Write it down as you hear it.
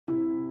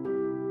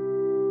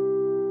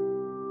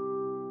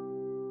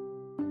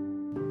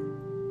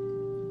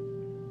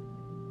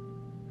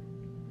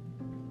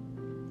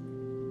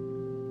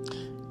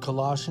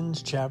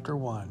Colossians chapter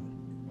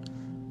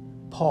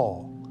 1.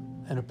 Paul,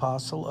 an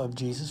apostle of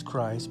Jesus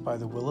Christ by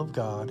the will of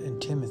God, and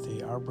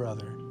Timothy, our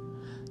brother,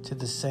 to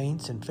the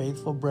saints and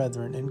faithful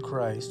brethren in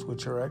Christ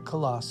which are at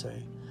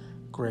Colossae,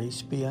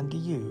 grace be unto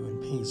you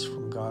and peace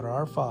from God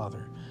our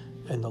Father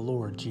and the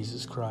Lord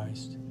Jesus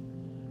Christ.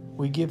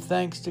 We give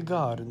thanks to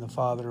God and the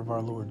Father of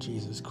our Lord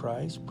Jesus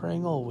Christ,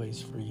 praying always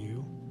for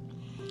you,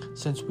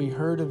 since we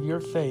heard of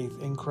your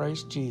faith in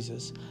Christ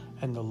Jesus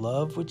and the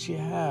love which ye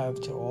have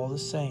to all the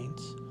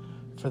saints,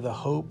 for the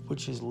hope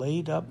which is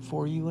laid up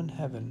for you in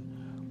heaven,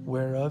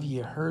 whereof ye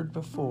heard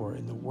before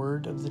in the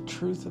word of the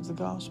truth of the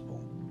gospel,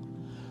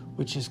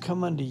 which is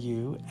come unto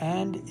you,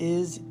 and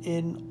is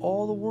in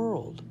all the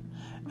world,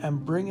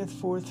 and bringeth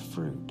forth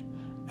fruit,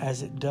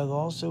 as it doth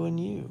also in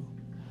you,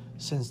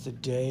 since the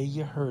day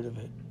ye heard of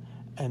it,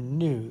 and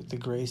knew the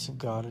grace of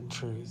God in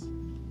truth.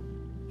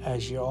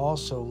 As ye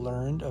also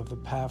learned of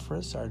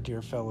Epaphras, our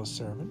dear fellow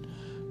servant,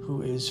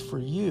 who is for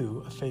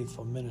you a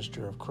faithful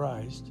minister of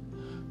Christ,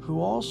 who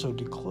also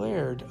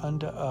declared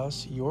unto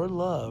us your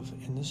love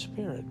in the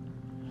Spirit.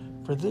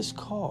 For this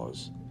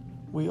cause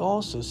we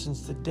also,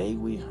 since the day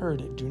we heard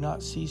it, do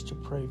not cease to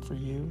pray for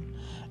you,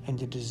 and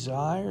to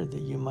desire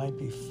that you might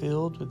be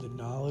filled with the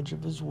knowledge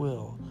of his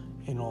will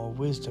in all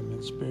wisdom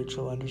and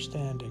spiritual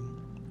understanding,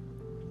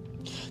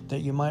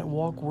 that you might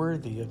walk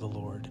worthy of the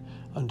Lord,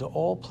 unto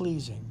all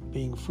pleasing,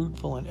 being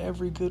fruitful in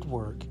every good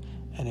work,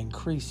 and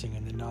increasing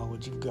in the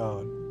knowledge of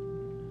God,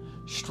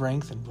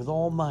 strengthened with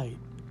all might,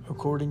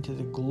 according to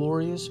the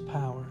glorious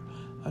power,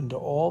 unto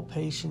all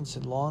patience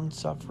and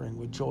long-suffering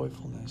with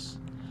joyfulness,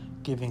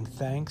 giving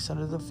thanks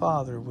unto the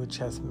Father, which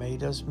hath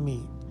made us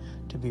meet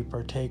to be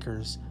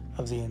partakers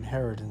of the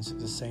inheritance of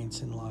the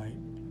saints in light,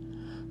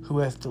 who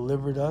hath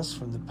delivered us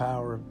from the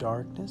power of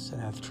darkness, and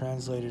hath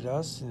translated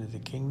us into the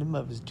kingdom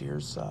of his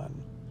dear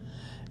Son,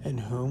 in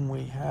whom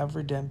we have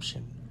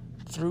redemption,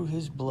 through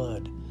his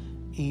blood,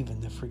 even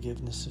the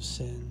forgiveness of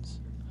sins,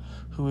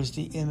 who is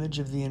the image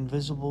of the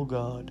invisible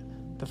God,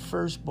 the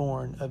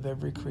firstborn of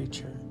every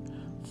creature.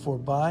 For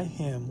by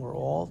him were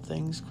all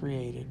things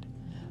created,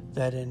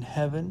 that in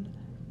heaven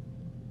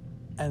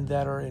and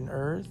that are in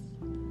earth,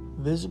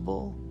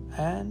 visible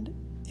and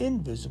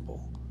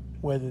invisible,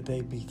 whether they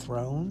be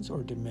thrones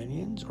or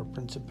dominions or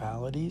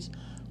principalities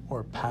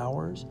or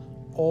powers,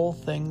 all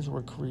things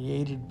were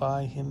created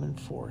by him and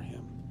for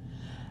him.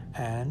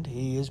 And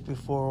he is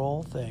before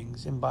all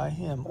things, and by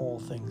him all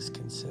things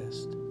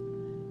consist.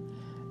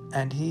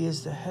 And he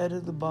is the head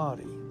of the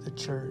body, the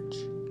church,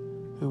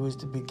 who is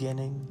the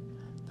beginning,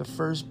 the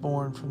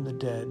firstborn from the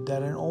dead,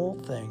 that in all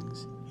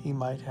things he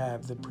might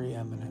have the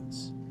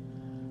preeminence.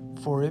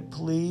 For it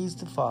pleased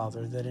the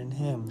Father that in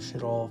him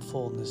should all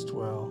fullness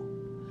dwell,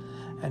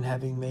 and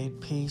having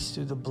made peace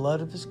through the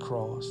blood of his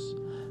cross,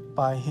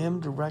 by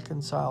him to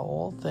reconcile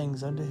all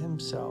things unto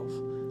himself.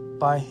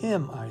 By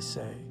him, I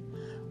say,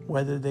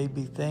 whether they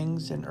be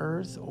things in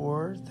earth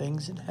or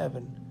things in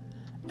heaven,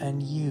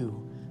 and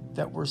you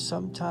that were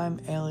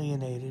sometime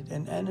alienated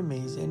and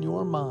enemies in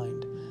your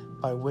mind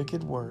by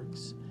wicked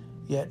works,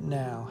 yet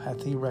now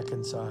hath he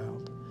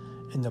reconciled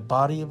in the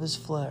body of his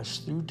flesh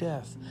through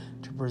death,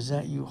 to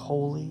present you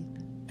holy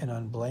and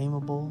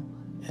unblameable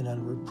and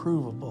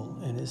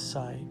unreprovable in his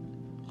sight.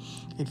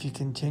 If you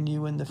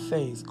continue in the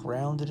faith,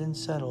 grounded and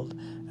settled,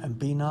 and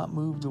be not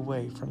moved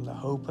away from the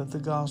hope of the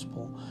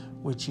gospel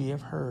which ye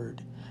have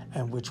heard,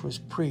 and which was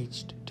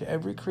preached to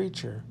every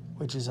creature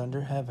which is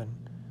under heaven,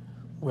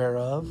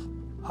 whereof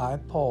I,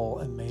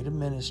 Paul, am made a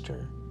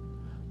minister,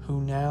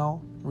 who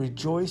now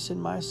rejoice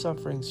in my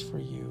sufferings for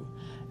you,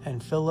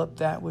 and fill up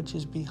that which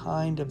is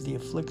behind of the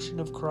affliction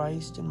of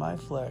Christ in my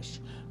flesh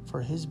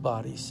for his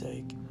body's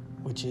sake,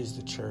 which is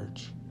the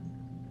church.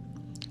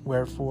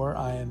 Wherefore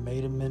I am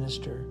made a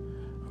minister,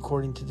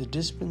 according to the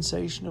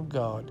dispensation of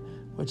God,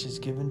 which is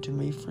given to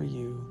me for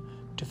you,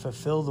 to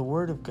fulfill the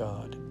word of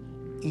God,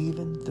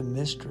 even the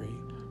mystery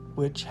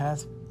which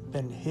hath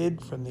been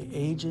hid from the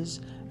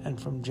ages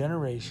and from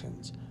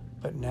generations,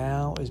 but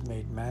now is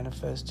made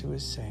manifest to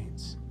his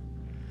saints,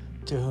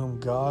 to whom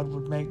God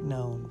would make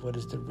known what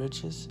is the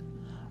riches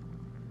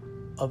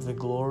of the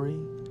glory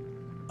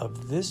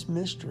of this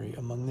mystery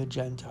among the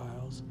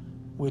Gentiles,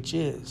 which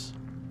is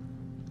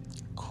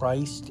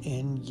Christ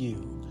in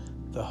you,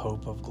 the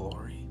hope of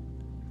glory,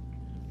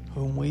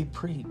 whom we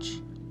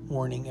preach,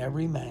 warning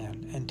every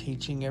man and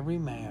teaching every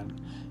man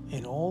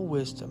in all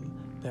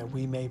wisdom, that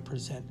we may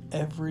present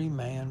every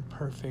man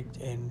perfect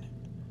in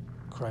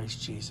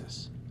Christ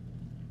Jesus.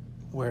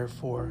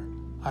 Wherefore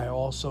I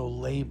also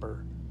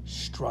labor,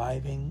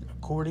 striving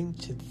according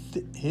to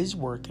his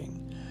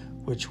working,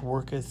 which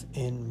worketh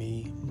in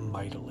me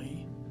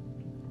mightily.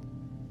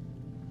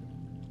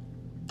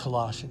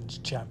 Colossians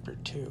chapter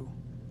 2.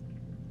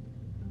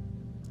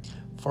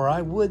 For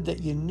I would that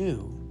ye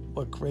knew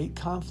what great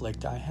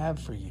conflict I have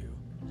for you,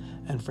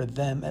 and for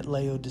them at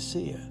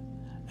Laodicea,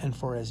 and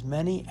for as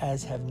many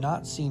as have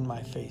not seen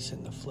my face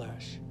in the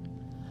flesh,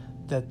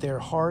 that their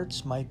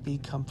hearts might be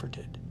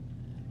comforted,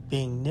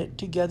 being knit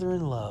together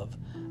in love,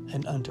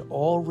 and unto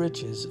all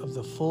riches of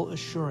the full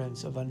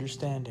assurance of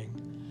understanding,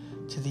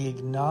 to the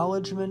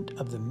acknowledgement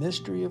of the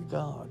mystery of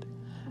God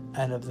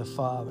and of the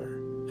Father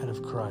and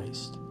of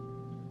Christ,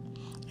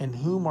 in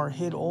whom are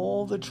hid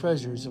all the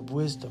treasures of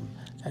wisdom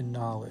and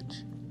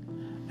knowledge.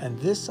 And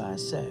this I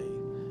say,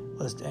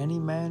 lest any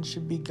man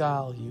should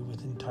beguile you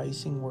with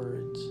enticing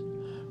words.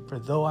 For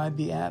though I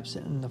be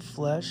absent in the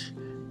flesh,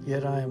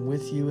 yet I am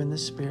with you in the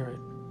Spirit,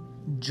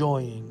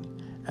 joying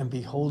and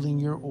beholding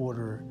your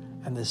order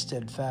and the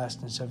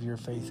steadfastness of your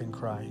faith in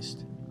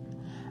Christ.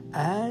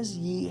 As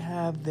ye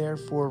have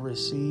therefore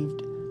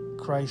received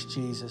Christ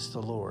Jesus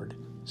the Lord,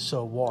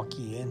 so walk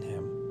ye in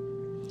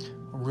him,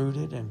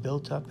 rooted and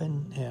built up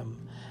in him,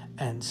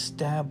 and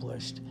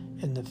established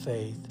in the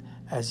faith,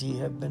 as ye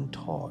have been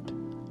taught,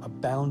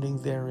 abounding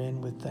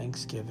therein with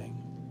thanksgiving.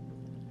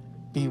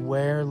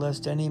 Beware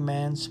lest any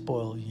man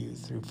spoil you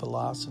through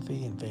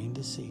philosophy and vain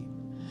deceit,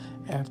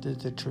 after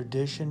the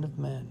tradition of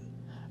men,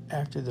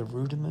 after the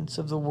rudiments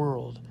of the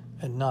world,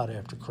 and not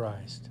after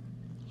Christ.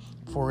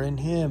 For in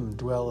him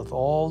dwelleth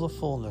all the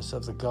fullness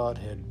of the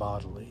Godhead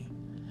bodily,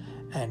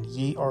 and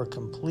ye are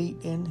complete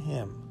in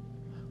him,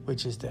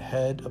 which is the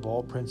head of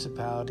all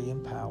principality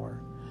and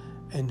power,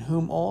 in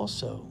whom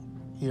also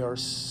ye are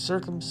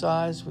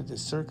circumcised with the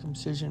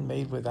circumcision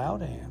made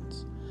without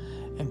hands,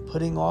 and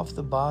putting off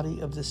the body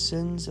of the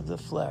sins of the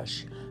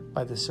flesh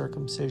by the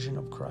circumcision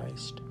of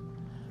Christ,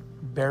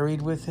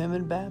 buried with him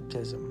in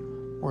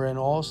baptism, wherein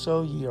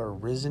also ye are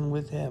risen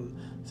with him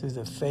through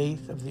the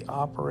faith of the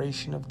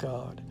operation of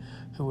God,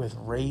 who hath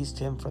raised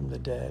him from the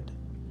dead.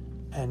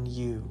 And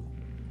you,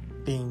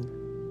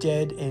 being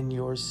dead in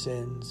your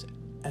sins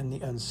and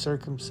the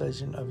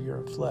uncircumcision of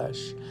your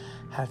flesh,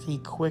 hath he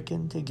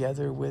quickened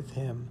together with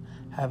him,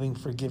 having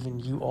forgiven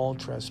you all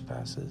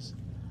trespasses,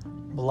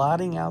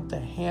 blotting out the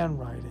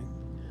handwriting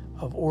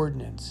of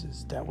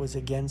ordinances that was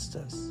against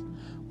us,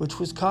 which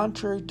was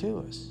contrary to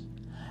us,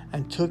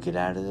 and took it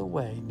out of the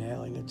way,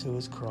 nailing it to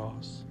his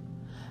cross.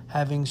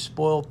 Having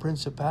spoiled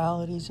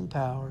principalities and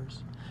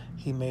powers,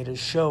 he made a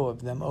show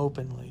of them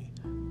openly,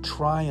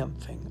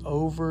 triumphing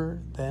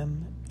over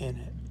them in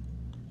it.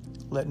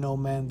 Let no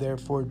man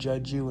therefore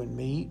judge you in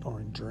meat or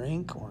in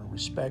drink or in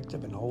respect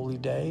of an holy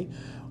day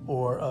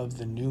or of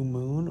the new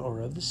moon or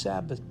of the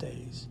Sabbath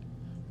days,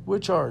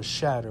 which are a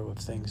shadow of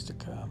things to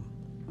come.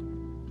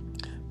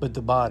 But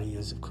the body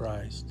is of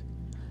Christ.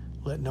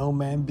 Let no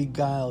man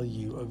beguile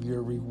you of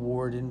your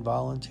reward in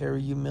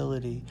voluntary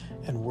humility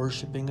and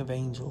worshiping of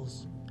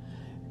angels,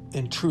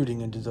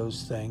 intruding into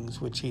those things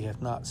which he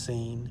hath not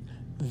seen,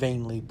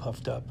 vainly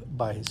puffed up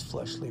by his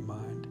fleshly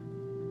mind,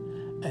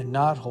 and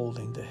not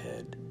holding the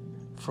head,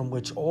 from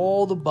which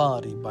all the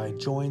body by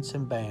joints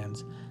and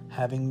bands,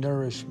 having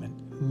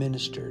nourishment,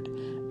 ministered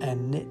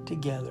and knit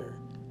together,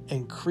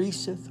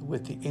 increaseth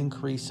with the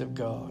increase of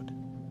God.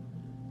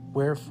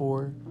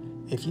 Wherefore,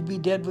 if ye be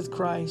dead with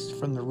Christ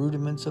from the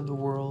rudiments of the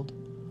world,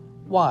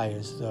 why,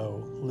 as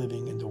though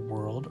living in the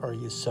world, are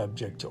ye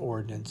subject to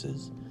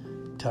ordinances?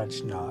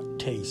 Touch not,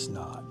 taste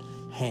not,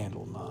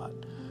 handle not,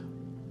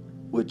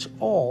 which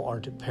all are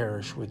to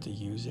perish with the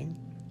using,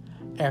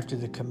 after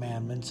the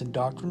commandments and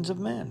doctrines of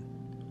men,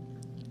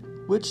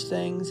 which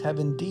things have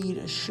indeed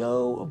a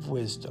show of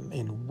wisdom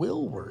in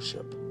will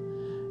worship,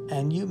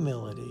 and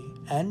humility,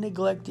 and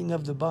neglecting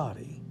of the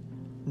body,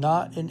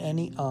 not in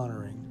any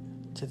honoring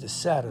to the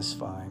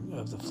satisfying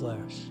of the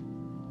flesh.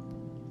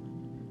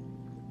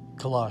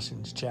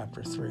 Colossians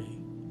chapter 3.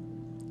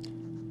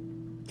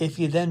 If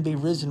ye then be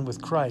risen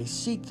with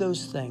Christ, seek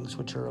those things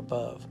which are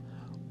above,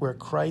 where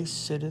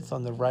Christ sitteth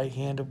on the right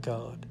hand of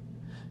God.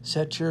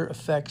 Set your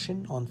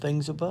affection on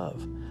things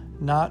above,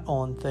 not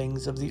on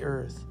things of the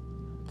earth.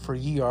 For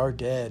ye are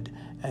dead,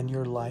 and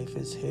your life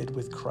is hid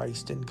with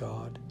Christ in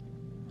God.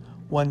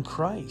 When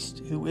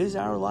Christ, who is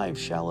our life,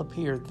 shall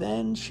appear,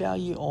 then shall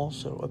ye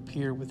also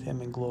appear with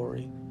him in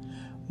glory.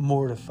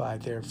 Mortify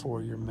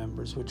therefore your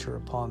members which are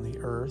upon the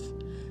earth,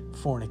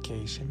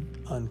 fornication,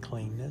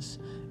 uncleanness,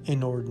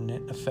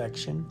 inordinate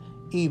affection,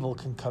 evil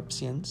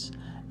concupiscence,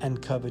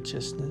 and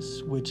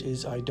covetousness, which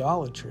is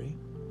idolatry.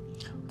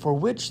 For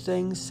which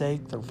things'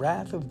 sake the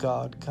wrath of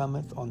God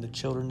cometh on the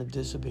children of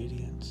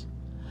disobedience,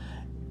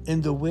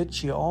 in the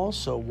which ye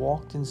also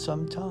walked in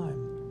some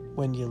time,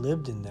 when ye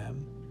lived in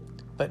them.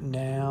 But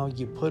now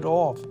ye put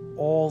off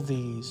all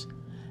these: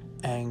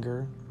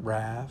 anger,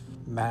 wrath,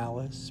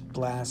 malice,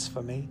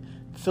 blasphemy,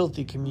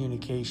 filthy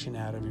communication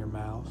out of your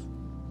mouth.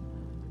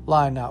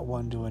 Lie not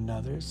one to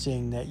another,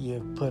 seeing that ye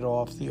have put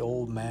off the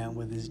old man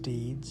with his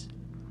deeds,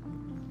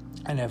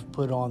 and have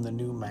put on the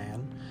new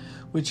man,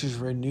 which is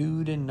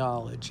renewed in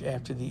knowledge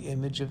after the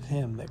image of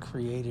him that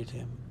created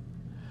him,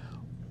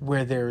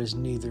 where there is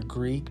neither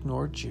Greek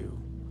nor Jew,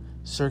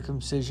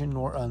 circumcision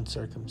nor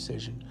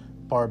uncircumcision,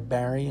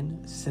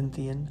 barbarian,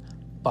 Scythian,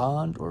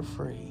 bond or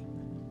free,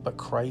 but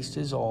Christ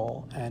is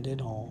all and in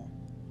all.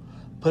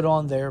 Put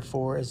on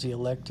therefore as the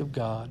elect of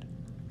God,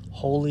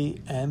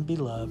 holy and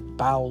beloved,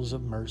 bowels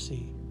of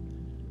mercies,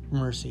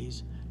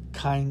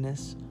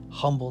 kindness,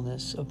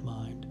 humbleness of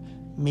mind,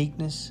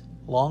 meekness,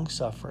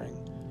 long-suffering,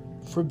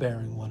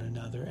 forbearing one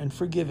another, and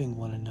forgiving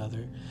one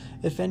another.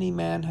 If any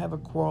man have a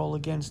quarrel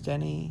against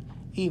any,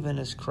 even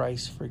as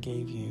Christ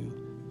forgave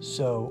you,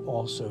 so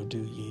also do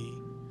ye.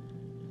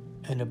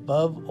 And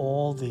above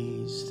all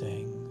these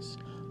things,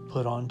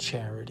 put on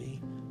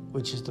charity,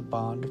 which is the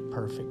bond of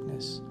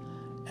perfectness,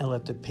 and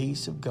let the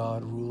peace of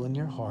God rule in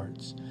your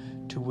hearts,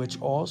 to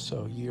which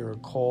also ye are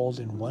called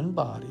in one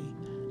body,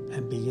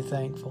 and be ye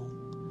thankful.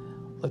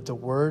 Let the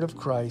word of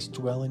Christ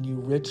dwell in you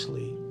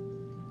richly,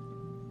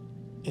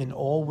 in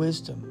all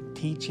wisdom,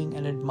 teaching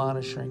and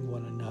admonishing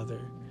one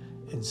another,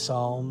 in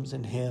psalms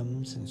and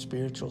hymns and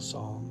spiritual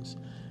songs,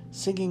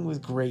 singing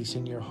with grace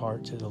in your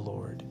heart to the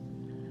Lord.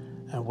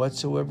 And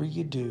whatsoever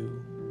you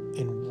do,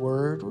 in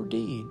word or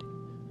deed,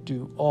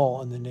 do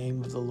all in the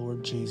name of the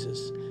Lord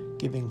Jesus,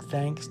 giving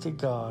thanks to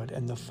God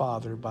and the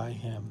Father by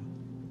him.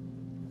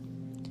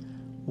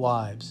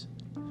 Wives,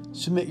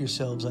 submit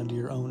yourselves unto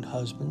your own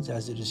husbands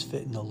as it is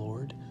fit in the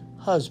Lord.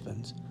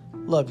 Husbands,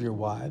 love your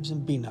wives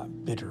and be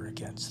not bitter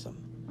against them.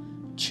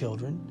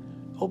 Children,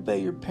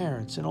 obey your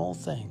parents in all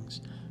things,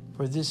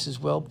 for this is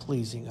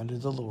well-pleasing unto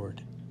the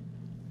Lord.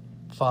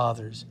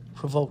 Fathers,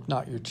 provoke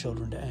not your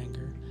children to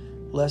anger,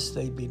 lest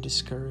they be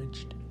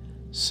discouraged.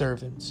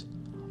 Servants,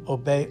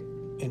 obey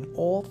in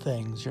all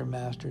things your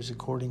masters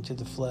according to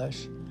the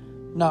flesh,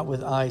 not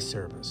with eye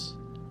service,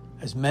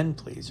 as men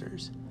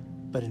pleasers,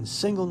 but in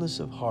singleness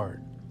of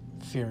heart,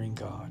 fearing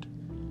God.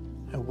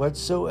 And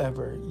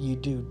whatsoever ye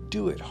do,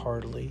 do it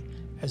heartily,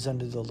 as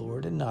unto the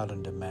Lord, and not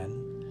unto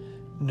men,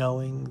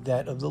 knowing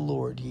that of the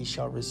Lord ye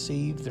shall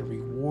receive the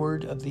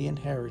reward of the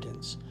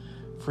inheritance,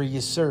 for ye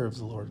serve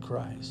the Lord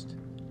Christ.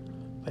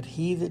 But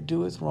he that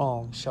doeth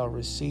wrong shall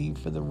receive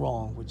for the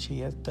wrong which he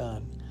hath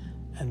done,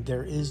 and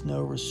there is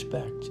no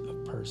respect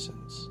of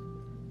persons.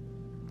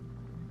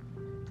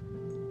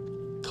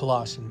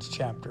 Colossians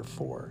chapter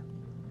 4.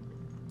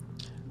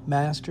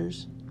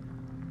 Masters,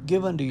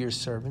 give unto your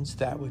servants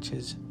that which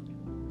is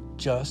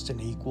just and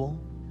equal,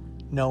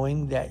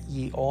 knowing that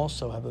ye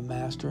also have a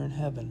master in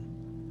heaven.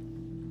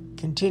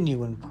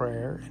 Continue in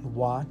prayer and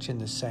watch in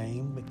the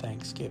same with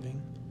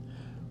thanksgiving.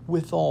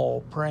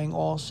 Withal, praying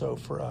also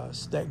for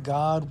us, that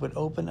God would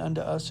open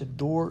unto us a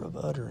door of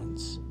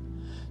utterance,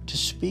 to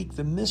speak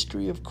the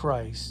mystery of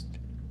Christ,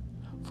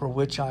 for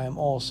which I am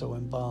also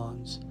in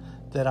bonds,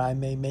 that I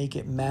may make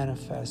it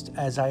manifest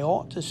as I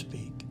ought to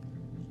speak.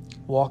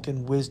 Walk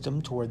in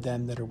wisdom toward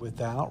them that are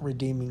without,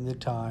 redeeming the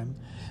time.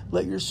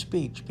 Let your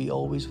speech be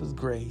always with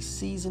grace,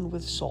 seasoned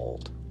with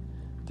salt,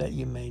 that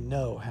ye may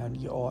know how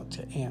ye ought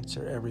to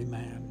answer every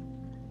man.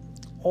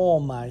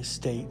 All my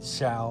state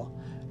shall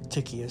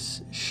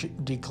Tychicus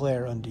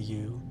declare unto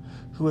you,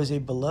 who is a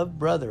beloved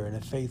brother and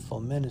a faithful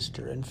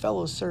minister and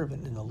fellow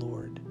servant in the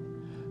Lord,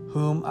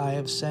 whom I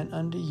have sent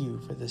unto you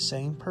for the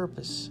same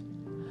purpose,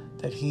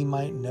 that he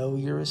might know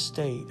your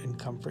estate and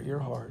comfort your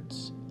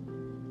hearts.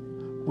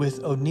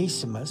 With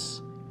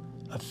Onesimus,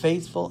 a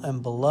faithful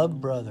and beloved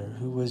brother,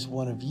 who is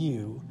one of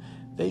you,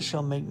 they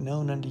shall make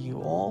known unto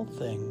you all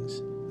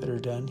things that are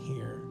done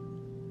here.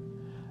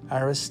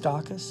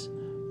 Aristarchus,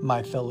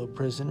 my fellow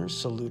prisoner,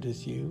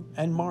 saluteth you,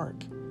 and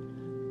Mark,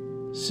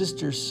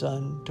 sister's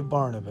son to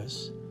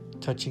Barnabas,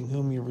 touching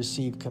whom you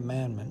receive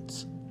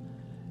commandments.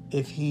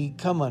 If he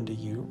come unto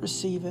you,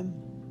 receive him.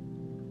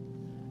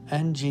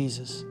 And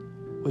Jesus,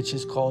 which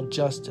is called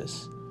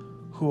Justus,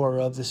 who are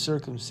of the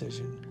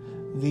circumcision,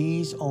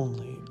 these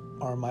only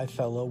are my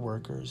fellow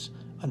workers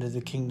unto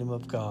the kingdom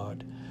of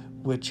God,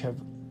 which have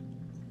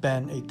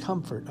been a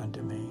comfort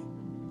unto me.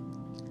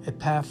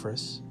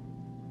 Epaphras,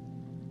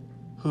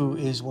 who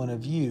is one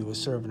of you, a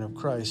servant of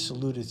Christ,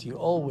 saluteth you,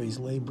 always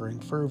laboring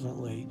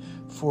fervently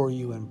for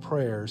you in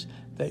prayers,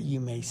 that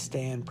you may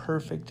stand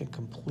perfect and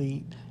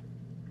complete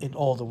in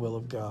all the will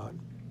of God.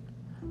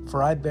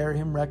 For I bear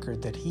him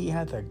record that he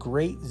hath a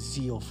great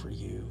zeal for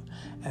you,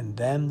 and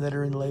them that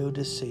are in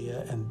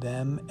Laodicea, and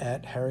them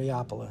at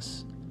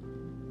Hierapolis.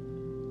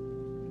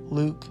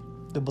 Luke,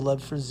 the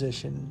beloved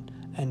physician,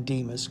 and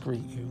Demas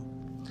greet you.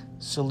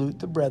 Salute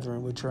the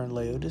brethren which are in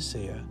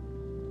Laodicea,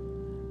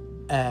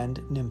 and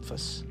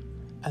Nymphas,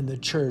 and the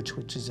church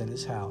which is in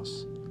his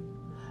house.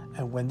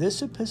 And when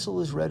this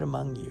epistle is read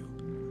among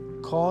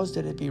you, cause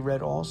that it be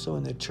read also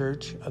in the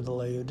church of the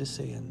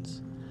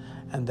Laodiceans,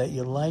 and that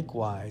ye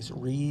likewise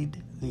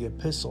read the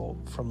epistle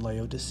from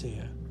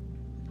Laodicea.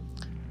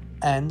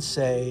 And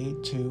say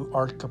to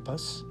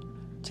Archippus,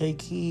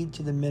 take heed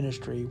to the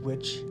ministry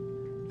which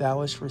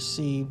thou hast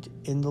received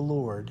in the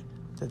Lord,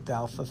 that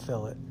thou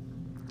fulfill it.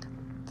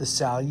 The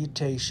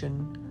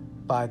salutation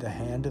by the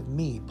hand of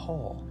me,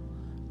 Paul.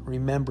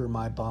 Remember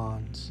my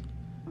bonds.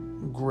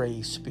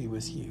 Grace be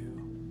with you.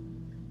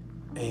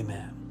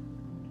 Amen.